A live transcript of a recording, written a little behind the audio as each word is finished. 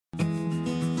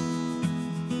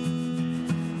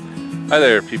Hi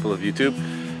there, people of YouTube.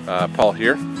 Paul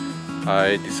here.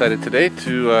 I decided today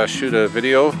to shoot a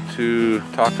video to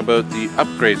talk about the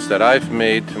upgrades that I've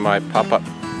made to my pop-up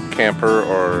camper,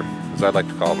 or as I like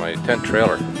to call it, my tent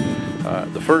trailer.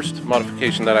 The first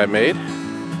modification that I made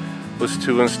was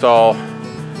to install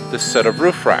this set of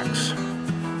roof racks.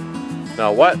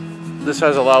 Now what this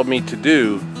has allowed me to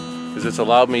do is it's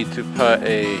allowed me to put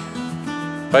a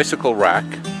bicycle rack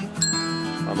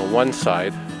on the one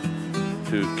side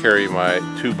to carry my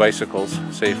two bicycles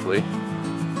safely,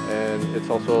 and it's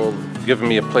also given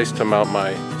me a place to mount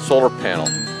my solar panel.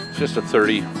 It's just a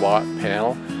 30-watt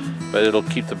panel, but it'll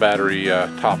keep the battery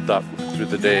topped up through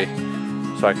the day,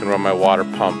 so I can run my water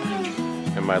pump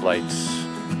and my lights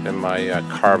and my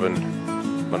carbon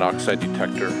monoxide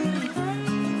detector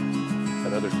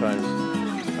at other times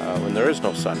when there is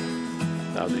no sun.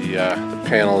 Now the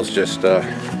panel is just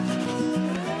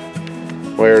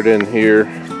wired in here.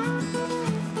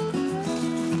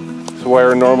 This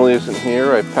wire normally isn't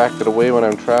here. I packed it away when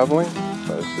I'm traveling,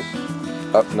 so it's just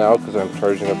up now because I'm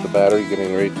charging up the battery,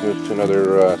 getting ready to move to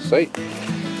another site.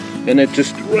 And it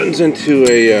just runs into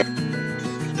a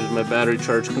there's my battery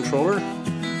charge controller,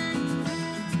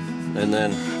 and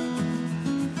then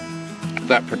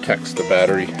that protects the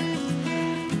battery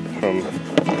from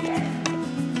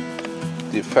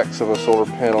the effects of a solar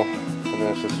panel, and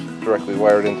then it's just directly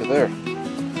wired into there.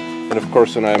 And of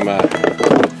course,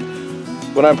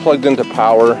 when I'm plugged into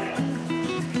power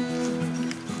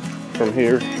from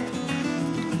here,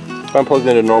 if I'm plugged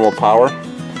into normal power,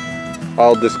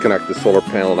 I'll disconnect the solar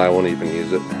panel and I won't even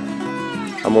use it.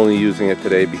 I'm only using it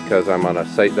today because I'm on a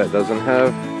site that doesn't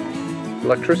have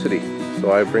electricity,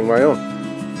 so I bring my own.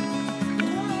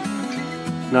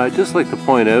 Now I'd just like to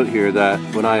point out here that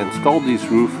when I installed these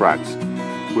roof racks,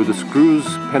 where the screws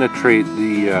penetrate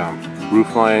the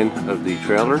roof line of the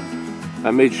trailer, I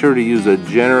made sure to use a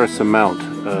generous amount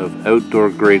of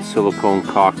outdoor grade silicone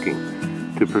caulking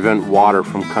to prevent water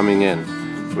from coming in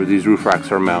where these roof racks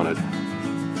are mounted.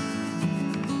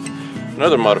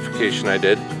 Another modification I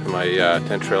did to my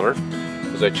tent trailer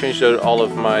was I changed out all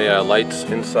of my lights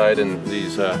inside and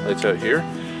these lights out here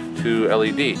to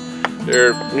LED.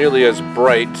 They're nearly as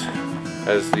bright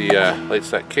as the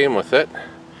lights that came with it,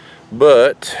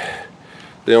 but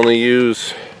they only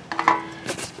use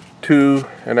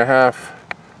 2.5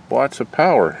 watts of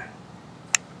power.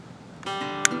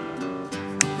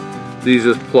 These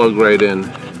just plug right in.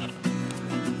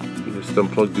 You just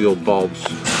unplug the old bulbs,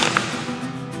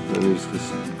 and these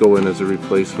just go in as a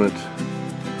replacement.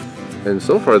 And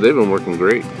so far they've been working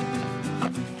great.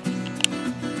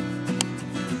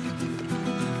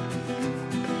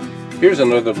 Here's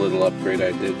another little upgrade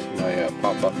I did to my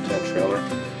pop-up tent trailer.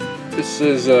 This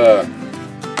is a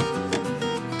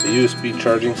USB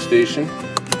charging station, a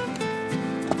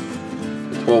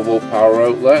 12-volt power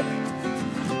outlet,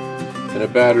 and a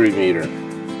battery meter.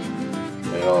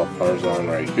 It all powers on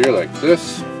right here like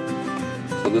this.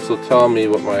 So this will tell me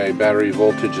what my battery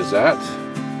voltage is at.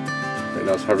 Right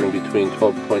now it's hovering between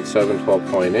 12.7,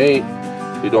 12.8.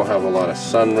 We don't have a lot of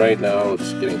sun right now.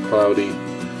 It's getting cloudy,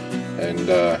 and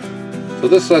so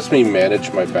this lets me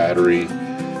manage my battery.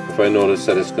 If I notice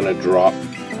that it's going to drop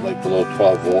like below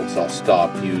 12 volts, I'll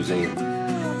stop using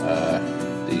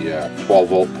the 12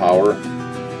 volt power.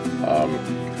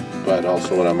 But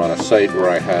also when I'm on a site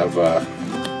where I have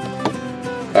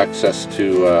access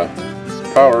to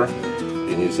power, you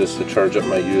can use this to charge up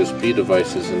my USB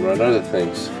devices and run other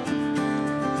things.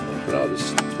 For now, I'll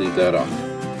just leave that off.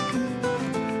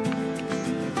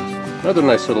 Another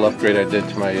nice little upgrade I did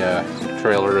to my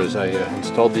trailer is I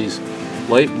installed these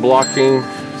light blocking,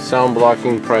 sound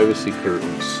blocking privacy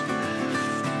curtains.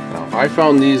 Now, I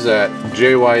found these at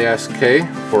JYSK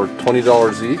for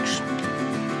 $20 each.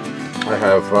 I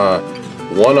have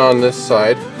one on this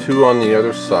side, two on the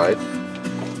other side,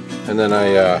 and then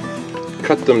I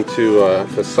cut them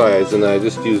to size, and then I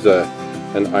just use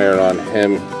an iron-on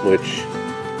hem, which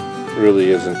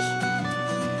really isn't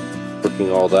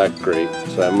working all that great,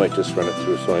 so I might just run it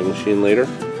through a sewing machine later.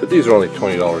 But these are only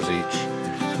 $20 each,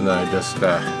 and then I just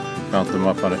mount them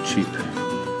up on a cheap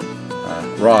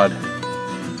rod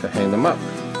to hang them up.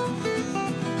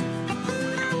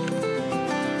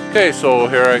 Okay, so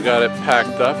here I got it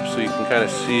packed up so you can kind of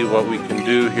see what we can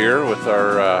do here with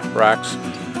our racks.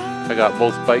 I got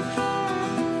both bikes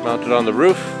mounted on the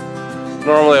roof.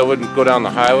 Normally I wouldn't go down the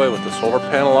highway with the solar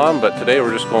panel on, but today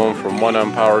we're just going from one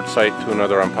unpowered site to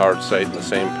another unpowered site in the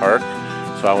same park.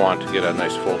 So I want to get a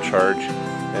nice full charge,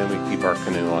 and we keep our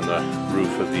canoe on the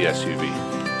roof of the SUV.